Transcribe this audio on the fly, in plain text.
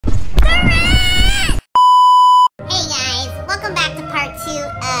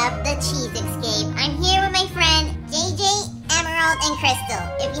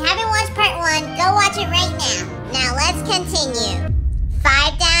continue.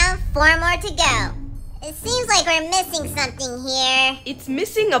 5 down, 4 more to go. It seems like we're missing something here. It's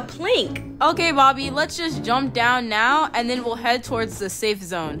missing a plank. Okay, Bobby, let's just jump down now, and then we'll head towards the safe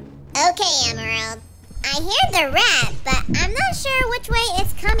zone. Okay, Emerald. I hear the rat, but I'm not sure which way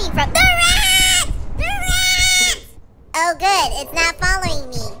it's coming from. The rat! The rat! Oh, good. It's not following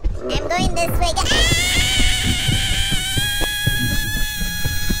me. I'm going this way.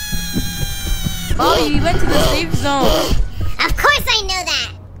 Bobby, we went to the safe zone. Of course I know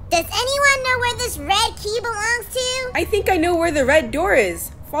that. Does anyone know where this red key belongs to? I think I know where the red door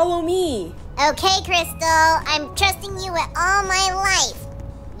is. Follow me. Okay, Crystal. I'm trusting you with all my life.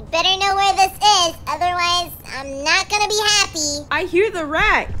 You better know where this is, otherwise I'm not gonna be happy. I hear the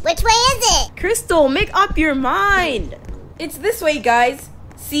rat. Which way is it? Crystal, make up your mind. It's this way, guys.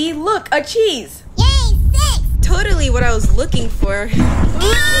 See, look, a cheese. Yay, 6! Totally what I was looking for.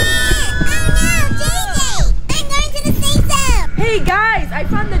 Ah! Oh no, JJ! I'm going to the safe zone! Hey guys, I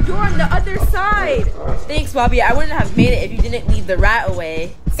found the door on the other side. Thanks, Bobby. I wouldn't have made it if you didn't leave the rat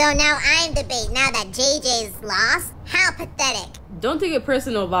away. So now I'm the bait now that JJ's lost? How pathetic. Don't take it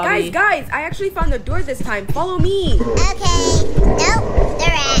personal, Bobby. Guys, I actually found the door this time. Follow me. Okay. Nope, the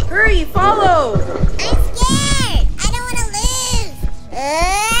rat. Hurry, follow. I'm scared. I don't want to lose.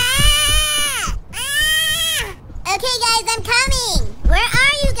 Okay, guys, I'm coming. Where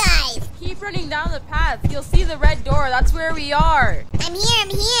are you guys? Keep running down the path. You'll see the red door. That's where we are. I'm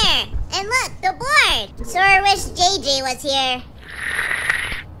here. And look, the board. So I wish JJ was here.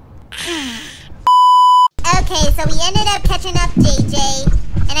 Okay, so we ended up catching up JJ.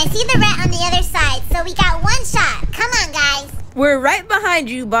 And I see the rat on the other side, so we got 1 shot. Come on, guys. We're right behind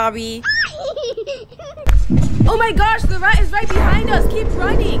you, Bobby. Oh my gosh, the rat is right behind us. Keep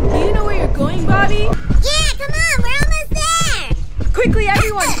running. Do you know where you're going, Bobby? Yeah, come on, we're almost there. Quickly,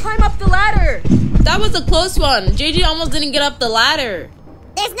 everyone, climb up the ladder. That was a close one. JJ almost didn't get up the ladder.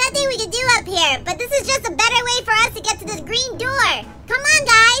 There's nothing we can do up here, but this is just a better way for us to get to this green door. Come on,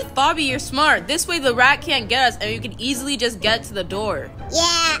 guys. Bobby, you're smart. This way the rat can't get us, and you can easily just get to the door.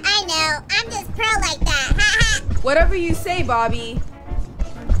 Yeah, I know. I'm just pro like that. Ha ha. Whatever you say, Bobby.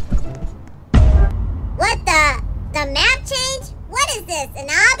 What the map change? What is this, an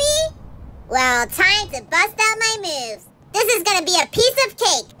obby? Well, time to bust out my moves. This is gonna be a piece of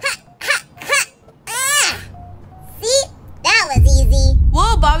cake. Ha, ha, ha. Ah. See? That was easy.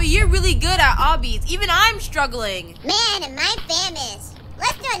 Whoa, Bobby, you're really good at obbies. Even I'm struggling. Man, am I famished.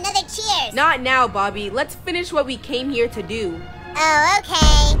 Let's do another cheers. Not now, Bobby. Let's finish what we came here to do. Oh,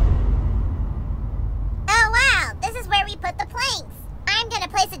 okay. Oh, wow. This is where we put the planks. I'm gonna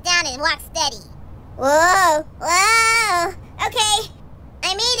place it down and walk steady. Whoa. Okay.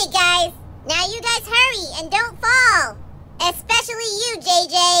 I made it, guys. Now you guys hurry and don't fall. Especially you,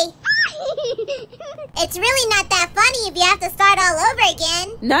 JJ. It's really not that funny if you have to start all over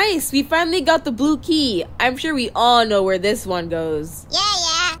again. Nice, we finally got the blue key. I'm sure we all know where this one goes. Yeah.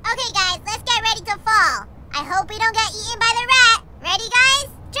 Okay, guys, let's get ready to fall. I hope we don't get eaten by the rat. Ready, guys?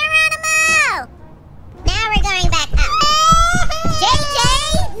 Geronimo! Now we're going back up. JJ,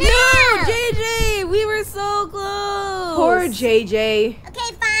 no! JJ, we were so close. Poor JJ.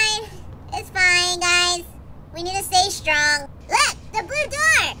 Okay, fine. It's fine, guys. We need to stay strong. Look, the blue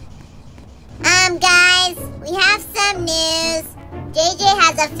door. Guys, we have some news. JJ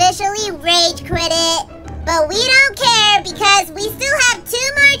has officially rage quit it. But we don't care because we still have 2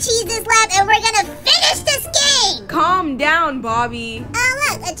 more cheeses left and we're gonna finish this game. Calm down, Bobby. Oh,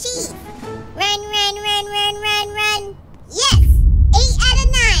 look, a cheese. Run. Yes, 8 out of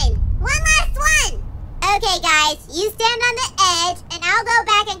 9. One last one. Okay, guys, you stand on the edge and I'll go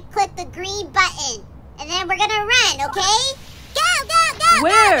back and click the green button. And then we're gonna run, okay? Go!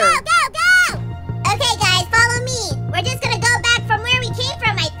 Where? Go! Okay, guys, follow me. We're just gonna go back from where we came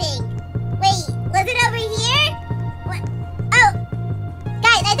from, I think. Wait, was it over here? What? Oh,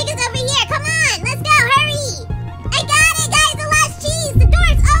 guys, I think it's over here. Come on, let's go, hurry. I got it, guys, the last cheese. The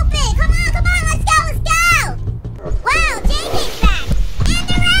door's open. Come on, let's go. Wow, JJ's back. And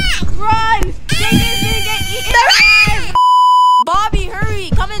the rat. Run! JJ's gonna get eaten. The rat! Bobby, hurry,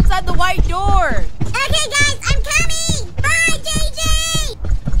 come inside the white door. Okay, guys, I'm coming. Bye, JJ.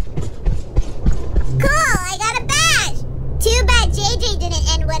 Cool, I got a badge. Too bad JJ didn't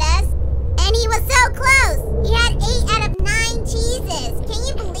end with us. And he was so close. He had 8 out of 9 cheeses. Can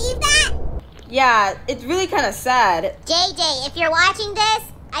you believe that? Yeah, it's really kind of sad. JJ, if you're watching this,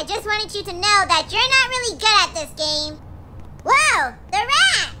 I just wanted you to know that you're not really good at this game. Whoa, the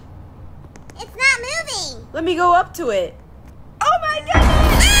rat! It's not moving. Let me go up to it.